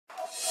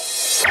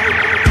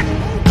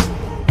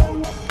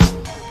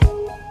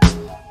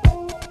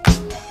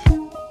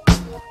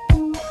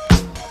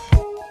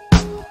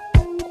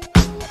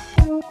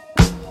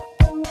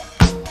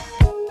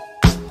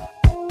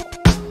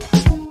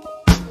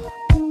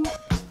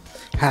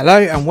Hello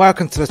and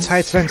welcome to the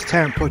Total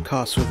Entertainment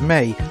Podcast with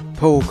me,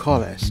 Paul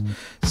Collis.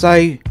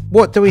 So,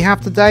 what do we have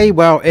today?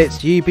 Well, it's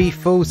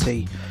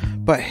UB40,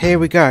 but here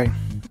we go.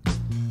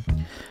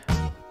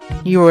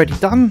 You already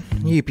done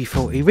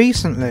UB40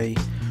 recently.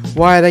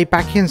 Why are they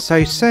back in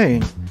so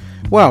soon?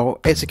 Well,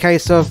 it's a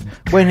case of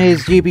when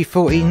is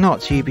UB40 not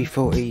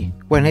UB40,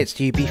 when it's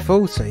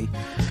UB40.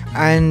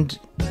 And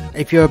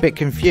if you're a bit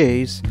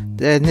confused,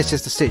 then this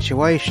is the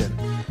situation.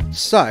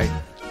 So,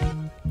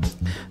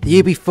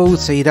 the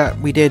UB40 that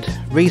we did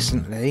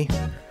recently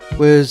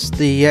was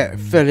the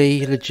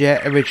fully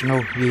legit original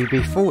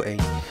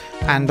UB40,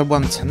 and the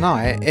one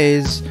tonight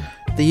is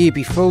the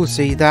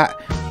UB40 that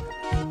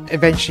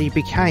eventually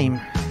became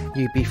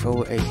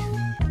UB40,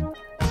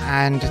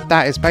 and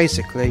that is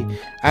basically,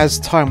 as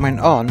time went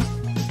on,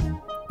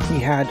 you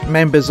had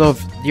members of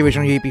the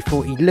original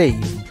UB40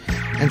 leave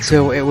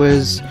until it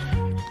was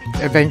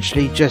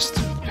eventually just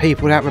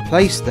people that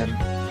replaced them.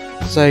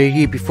 So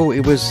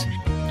UB40 was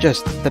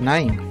just the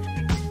name.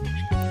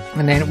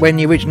 And then when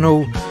the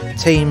original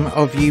team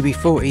of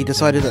UB40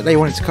 decided that they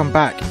wanted to come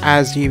back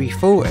as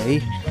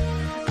UB40,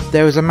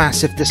 there was a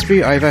massive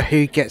dispute over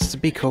who gets to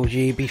be called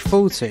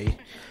UB40,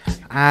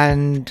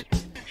 and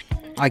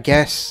I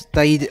guess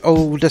they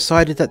all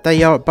decided that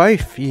they are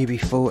both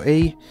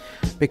UB40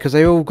 because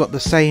they all got the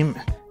same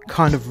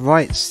kind of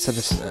rights to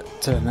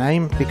the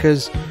name,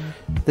 because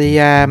the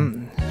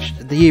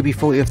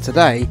UB40 of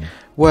today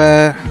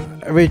were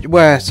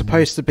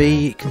supposed to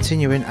be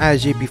continuing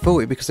as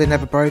UB40 because they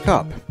never broke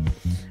up,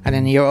 and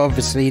then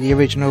obviously the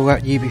original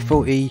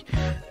UB40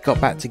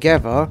 got back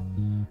together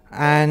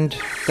and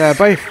they're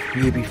both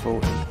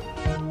UB40.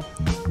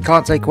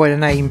 Can't take away the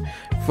name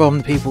from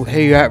the people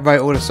who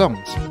wrote all the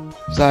songs,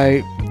 so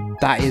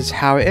that is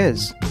how it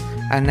is,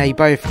 and they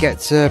both get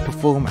to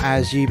perform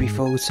as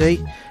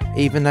UB40,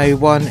 even though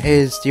one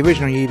is the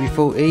original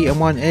UB40 and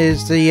one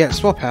is the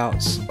swap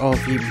outs of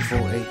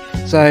UB40.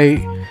 So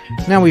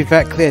now we've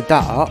cleared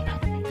that up,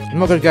 I'm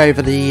not going to go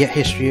over the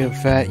history of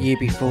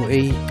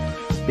UB40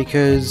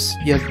 because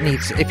you need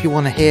to, if you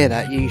want to hear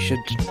that, you should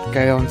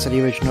go on to the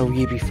original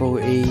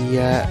UB40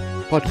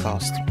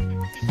 podcast,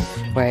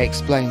 where it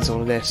explains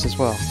all of this as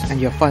well, and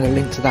you'll find a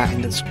link to that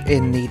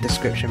in the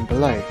description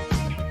below.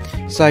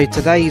 So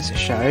today's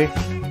show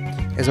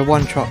is a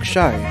one-track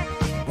show.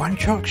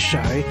 One-track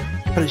show?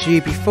 But it's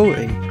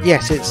UB40.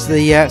 Yes, it's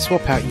the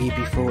swap out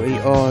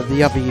UB40 or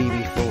the other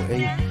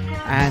UB40,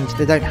 and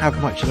they don't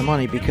have much of the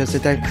money because they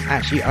don't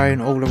actually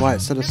own all the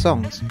rights to the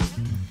songs.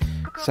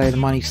 So the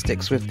money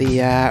sticks with the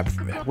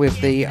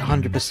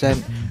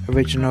 100%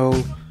 original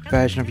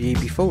version of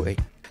UB40.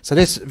 So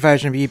this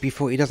version of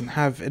UB40 doesn't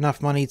have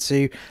enough money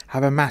to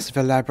have a massive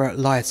elaborate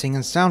lighting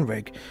and sound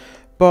rig.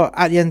 But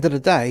at the end of the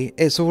day,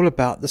 it's all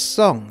about the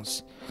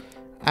songs.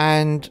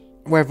 And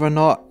whether or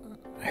not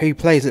who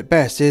plays it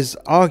best is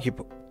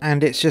arguable.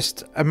 And it's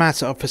just a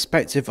matter of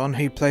perspective on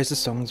who plays the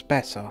songs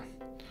better.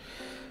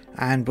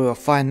 And we'll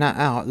find that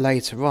out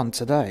later on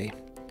today.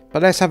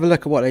 But let's have a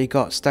look at what they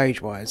got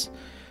stage wise.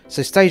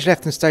 So stage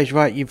left and stage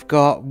right, you've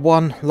got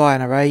one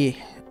line array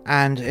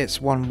and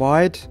it's one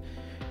wide,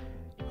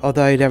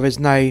 although there is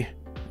no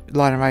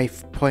line array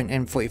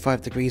pointing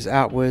 45 degrees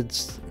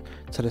outwards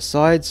to the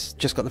sides,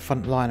 just got the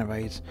front line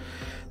arrays.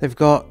 They've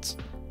got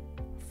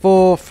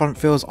 4 front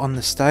fills on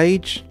the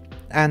stage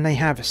and they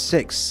have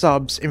 6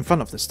 subs in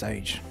front of the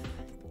stage.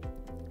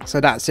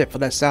 So that's it for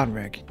their sound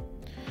rig.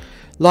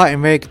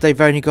 Lighting rig, they've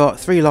only got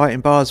 3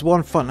 lighting bars,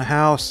 1 front of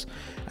house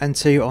and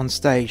 2 on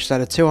stage. So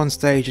the 2 on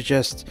stage are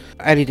just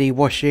LED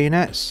wash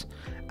units,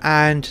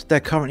 and they're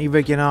currently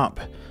rigging up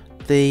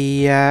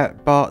the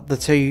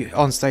 2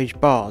 on stage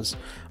bars.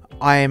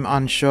 I am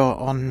unsure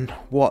on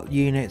what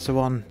units are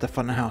on the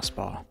front of house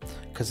bar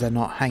because they're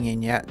not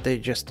hanging yet. They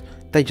just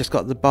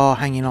got the bar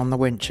hanging on the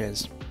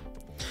winches,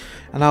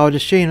 and I would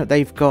assume that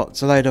they've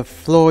got a load of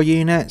floor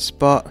units,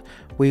 but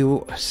we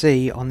will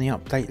see on the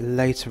update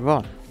later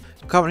on.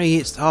 Currently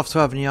it's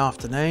 12:30 in the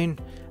afternoon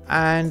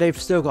and they've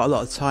still got a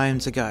lot of time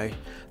to go.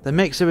 The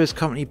mixer is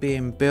currently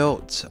being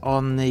built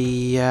on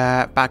the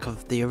back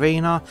of the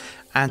arena,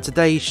 and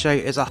today's show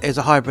is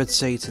a hybrid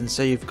seating,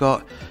 so you've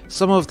got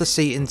some of the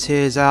seating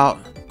tiers out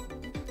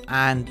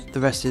and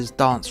the rest is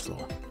dance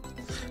floor.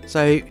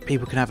 So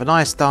people can have a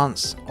nice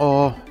dance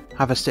or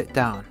have a sit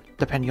down,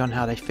 depending on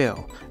how they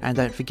feel. And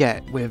don't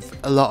forget, with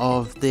a lot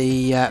of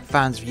the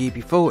fans of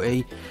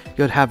UB40,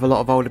 you'd have a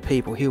lot of older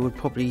people who would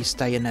probably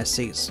stay in their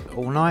seats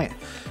all night,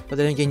 but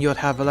then again you'd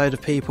have a load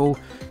of people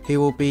who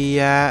will be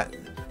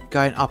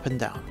going up and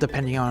down,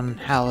 depending on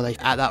how they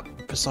at that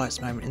precise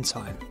moment in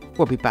time.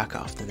 We'll be back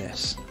after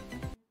this.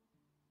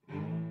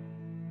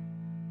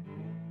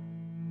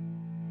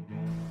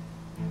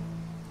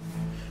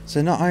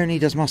 So not only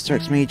does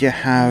musterxmedia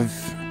have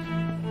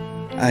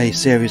a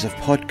series of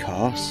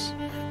podcasts,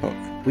 but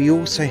we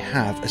also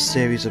have a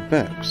series of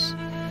books.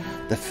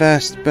 The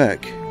first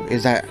book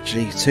is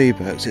actually 2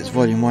 books, it's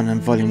volume 1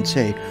 and volume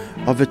 2,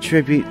 of a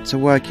tribute to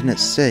working at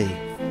sea.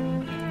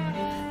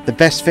 The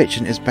best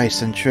fiction is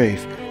based on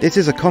truth. This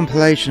is a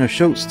compilation of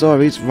short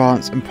stories,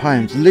 rants and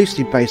poems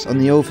loosely based on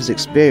the author's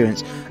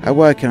experience at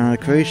working on a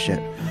cruise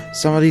ship.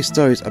 Some of these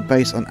stories are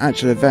based on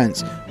actual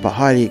events but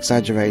highly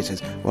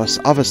exaggerated,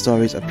 whilst other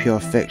stories are pure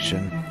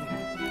fiction.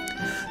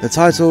 The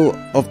title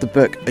of the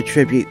book, A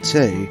Tribute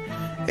To,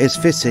 is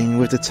fitting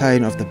with the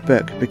tone of the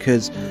book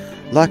because,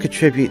 like a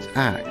tribute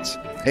act,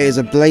 it is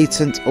a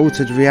blatant,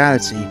 altered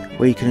reality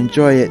where you can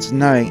enjoy it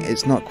knowing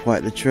it's not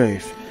quite the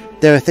truth.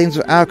 There are things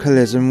with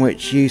alcoholism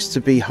which used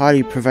to be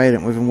highly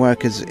prevalent within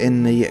workers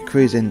in the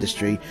cruise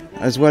industry,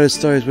 as well as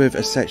stories with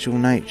a sexual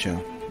nature.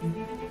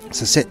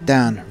 So sit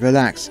down,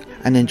 relax,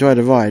 and enjoy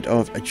the ride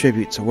of A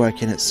Tribute to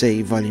Working at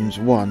Sea Volumes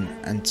 1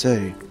 and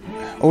 2.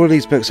 All of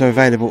these books are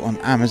available on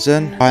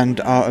Amazon and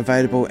are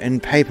available in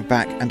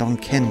paperback and on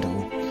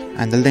Kindle,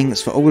 and the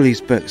links for all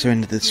these books are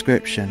in the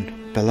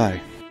description below.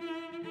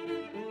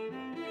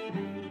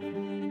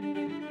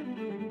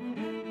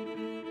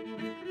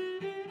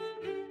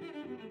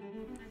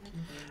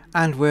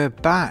 And we're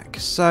back.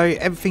 So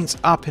everything's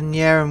up in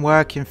the air and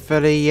working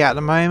fully at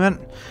the moment,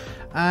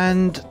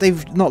 and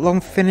they've not long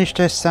finished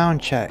their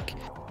sound check.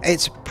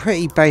 It's a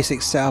pretty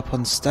basic setup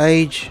on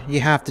stage.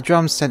 You have the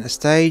drums centre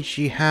stage,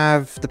 you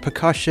have the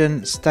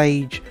percussion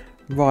stage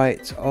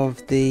right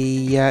of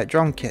the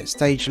drum kit,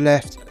 stage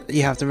left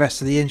you have the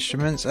rest of the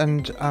instruments,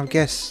 and I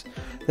guess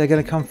they're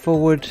going to come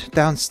forward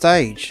down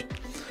stage.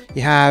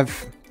 You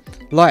have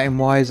lighting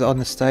wise on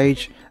the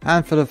stage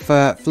and full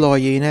of floor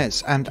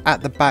units, and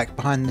at the back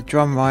behind the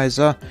drum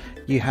riser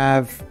you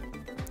have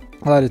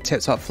a load of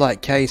tipped up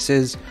flight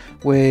cases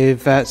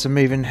with some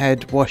moving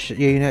head wash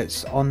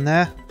units on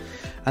there,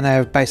 and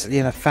they're basically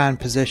in a fan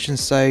position,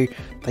 so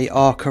they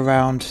arc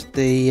around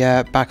the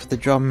back of the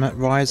drum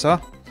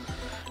riser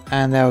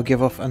and they'll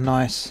give off a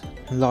nice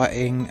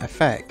lighting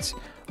effect.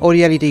 All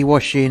the LED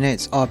wash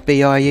units are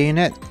PI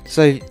unit,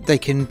 so they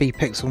can be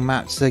pixel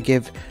mapped to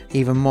give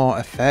even more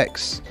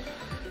effects.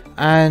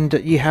 And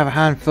you have a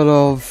handful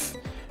of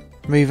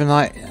moving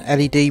light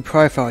LED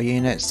profile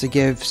units to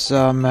give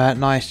some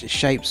nice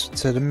shapes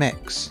to the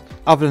mix.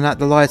 Other than that,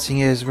 the lighting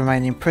is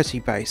remaining pretty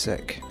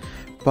basic,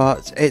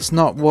 but it's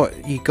not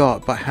what you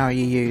got but how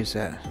you use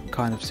it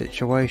kind of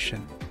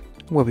situation.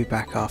 We'll be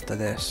back after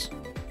this.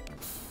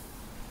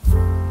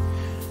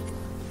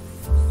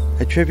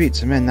 A Tribute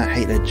to Men That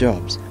Hate Their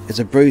Jobs is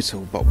a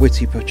brutal but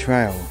witty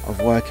portrayal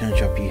of working a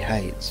job you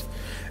hate.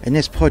 In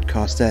this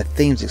podcast there are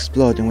themes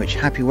explored in which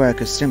happy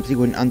workers simply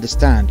wouldn't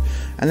understand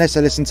unless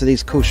they listened to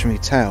these cautionary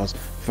tales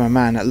from a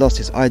man that lost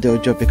his ideal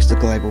job because of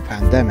the global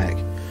pandemic.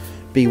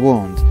 Be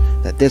warned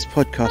that this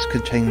podcast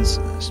contains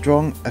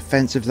strong,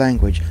 offensive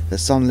language that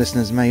some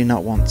listeners may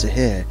not want to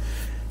hear.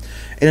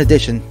 In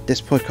addition,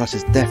 this podcast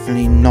is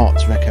definitely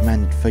not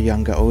recommended for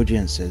younger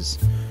audiences.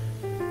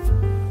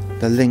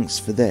 The links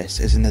for this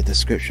is in the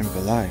description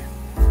below.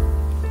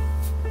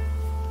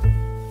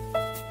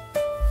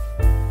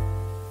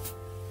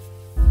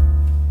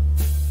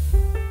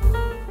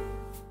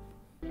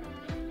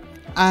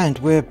 And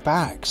we're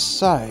back.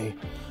 So,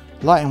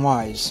 lighting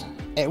wise,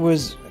 it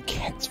was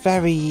kept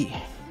very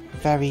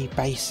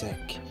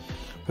basic,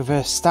 with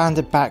a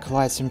standard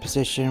backlighting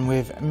position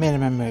with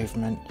minimum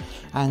movement,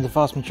 and the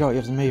vast majority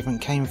of the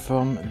movement came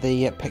from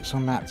the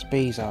pixel mapped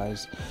bee's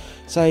eyes.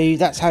 So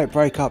that's how it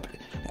broke up.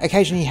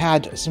 Occasionally you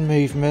had some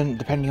movement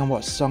depending on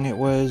what song it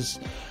was,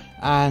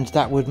 and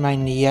that would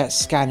mainly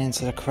scan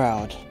into the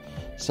crowd.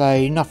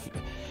 So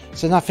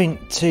nothing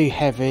too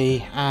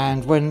heavy,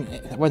 and when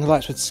the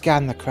lights would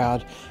scan the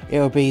crowd, it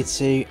would be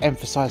to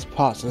emphasise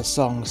parts of the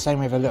song. Same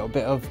with a little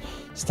bit of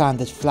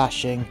standard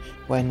flashing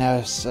when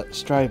they're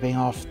strobing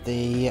off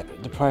the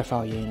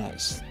profile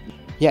units.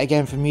 Yet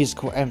again for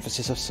musical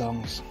emphasis of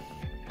songs.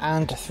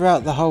 And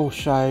throughout the whole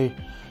show,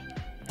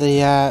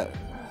 the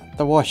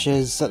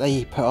washes that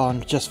they put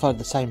on just followed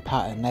the same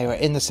pattern. They were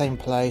in the same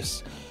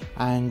place,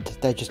 and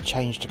they just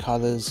changed the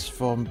colours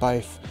from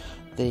both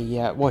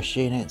the wash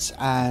units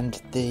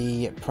and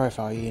the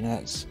profile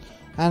units,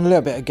 and a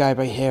little bit of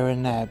gobo here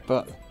and there,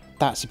 but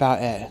that's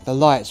about it. The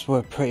lights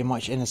were pretty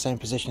much in the same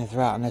position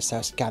throughout unless they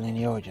were scanning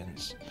the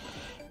audience.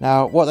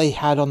 Now what they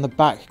had on the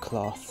back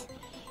cloth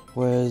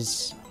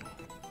was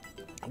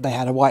they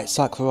had a white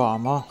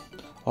cyclorama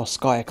or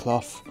sky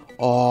cloth,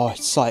 or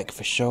cyc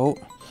for short,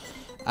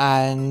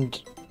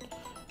 and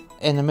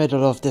in the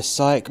middle of this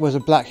cyc was a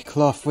black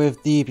cloth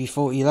with the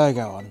UB40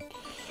 logo on.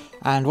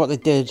 And what they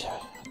did,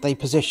 they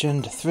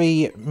positioned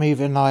 3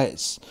 moving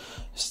lights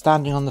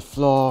standing on the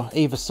floor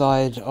either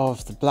side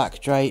of the black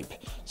drape,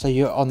 so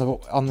you're on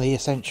the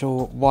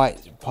essential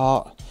white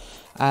part,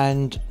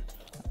 and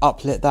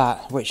uplit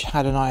that, which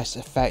had a nice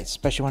effect,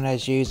 especially when I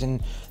was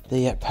using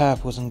the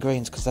purples and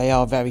greens, because they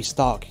are very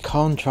stark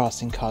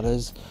contrasting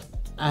colours,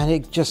 and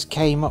it just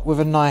came up with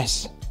a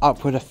nice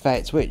upward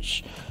effect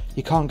which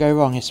you can't go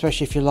wrong,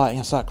 especially if you're lighting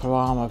a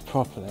cyclorama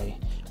properly,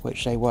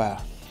 which they were.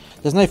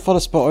 There's no follow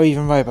spot or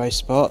even robo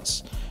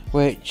spots,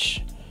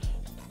 which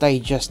they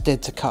just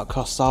did to cut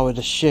costs, I would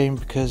assume,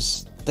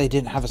 because they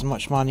didn't have as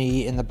much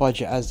money in the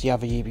budget as the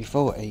other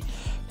UB40,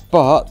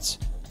 but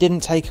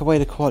didn't take away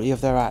the quality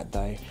of their act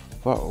though.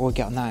 but we'll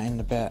get on that in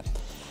a bit.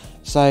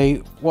 So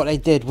what they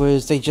did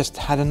was they just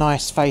had a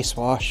nice face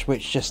wash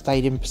which just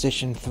stayed in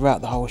position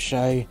throughout the whole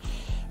show,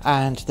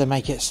 and they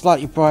make it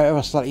slightly brighter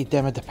or slightly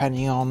dimmer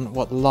depending on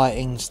what the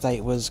lighting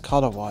state was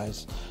colour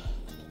wise,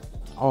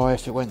 or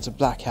if it went to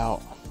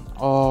blackout,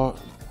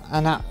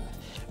 and that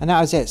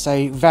was it.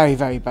 So very,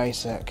 very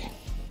basic.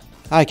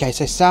 Okay,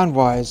 so sound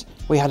wise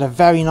we had a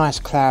very nice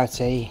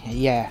clarity.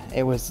 Yeah,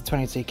 it was the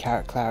 22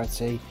 carat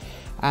clarity,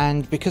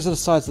 and because of the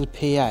size of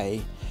the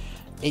PA,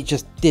 it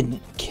just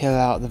didn't kill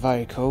out the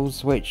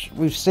vocals, which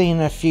we've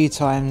seen a few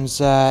times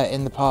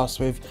in the past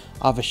with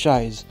other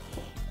shows,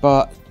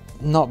 but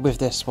not with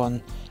this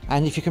one.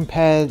 And if you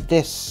compare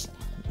this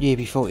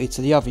UB40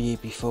 to the other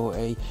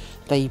UB40,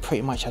 they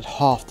pretty much had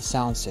half the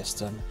sound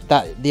system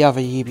that the other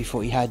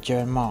UB40 had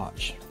during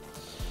March.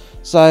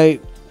 So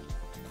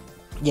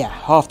yeah,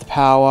 half the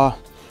power,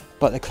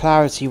 but the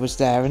clarity was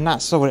there, and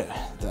that's all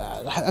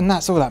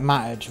that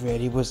mattered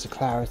really, was the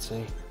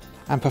clarity.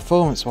 And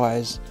performance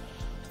wise,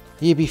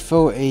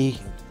 UB40,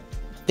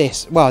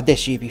 this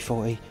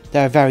UB40,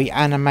 they were very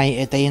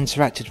animated, they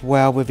interacted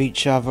well with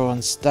each other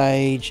on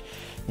stage,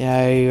 you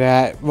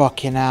know,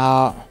 rocking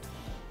out.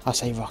 I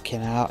say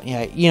rocking out,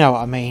 you know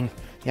what I mean.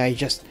 You know,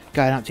 just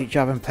going up to each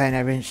other and playing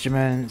their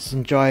instruments,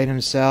 enjoying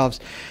themselves,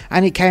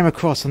 and it came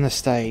across on the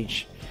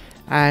stage.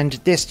 And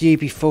this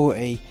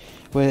UB40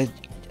 were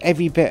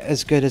every bit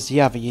as good as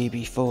the other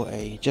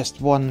UB40,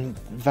 just one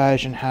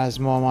version has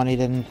more money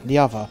than the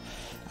other,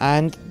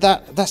 and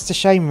that's the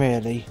shame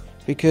really,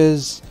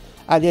 because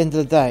at the end of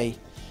the day,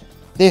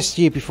 this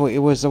UB40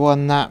 was the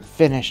one that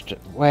finished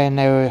when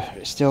they were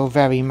still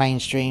very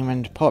mainstream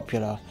and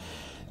popular,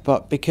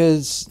 but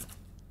because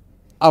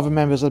other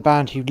members of the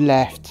band who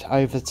left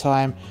over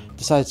time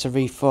decided to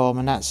reform,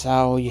 and that's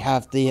how you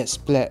have the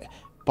split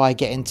by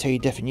getting two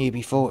different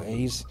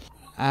UB40s,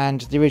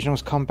 and the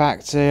originals come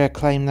back to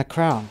claim the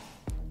crown,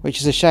 which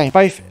is a shame.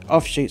 Both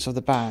offshoots of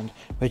the band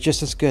were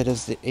just as good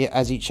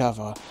as each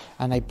other,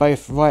 and they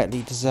both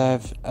rightly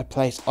deserve a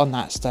place on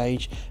that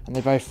stage, and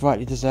they both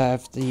rightly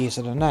deserve the use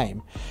of the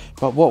name.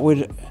 But what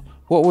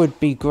would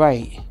be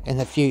great in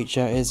the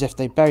future is if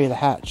they bury the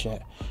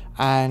hatchet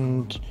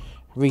and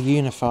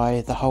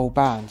reunify the whole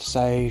band,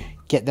 so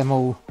get them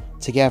all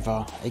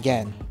together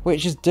again,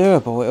 which is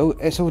doable.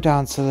 It's all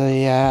down to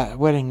the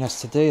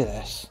willingness to do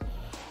this,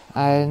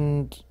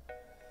 and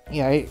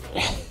you know,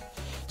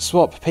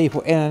 swap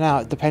people in and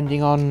out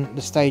depending on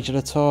the stage of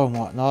the tour and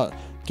whatnot,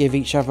 give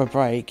each other a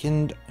break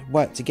and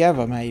work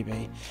together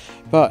maybe.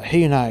 But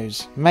who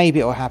knows, maybe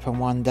it'll happen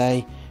one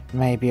day,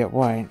 maybe it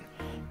won't.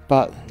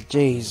 But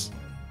geez,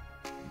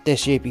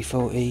 this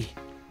UB40,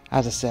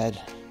 as I said,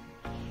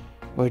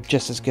 were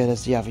just as good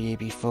as the other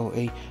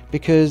UB40,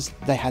 because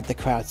they had the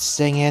crowd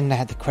singing, they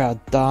had the crowd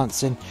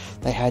dancing,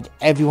 they had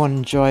everyone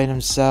enjoying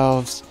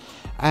themselves,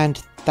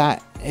 and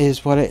that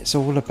is what it's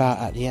all about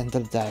at the end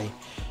of the day.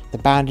 The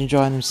band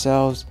enjoying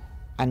themselves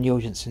and the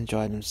audience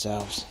enjoying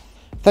themselves.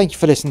 Thank you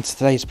for listening to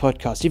today's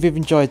podcast. If you've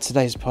enjoyed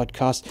today's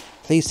podcast,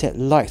 please hit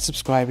like,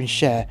 subscribe and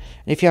share.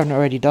 And if you haven't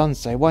already done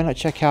so, why not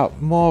check out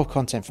more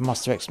content from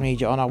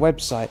musterxmedia on our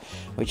website,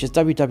 which is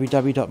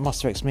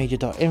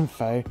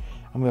www.musterxmedia.info,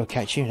 and we'll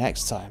catch you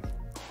next time.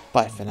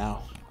 Bye for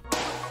now.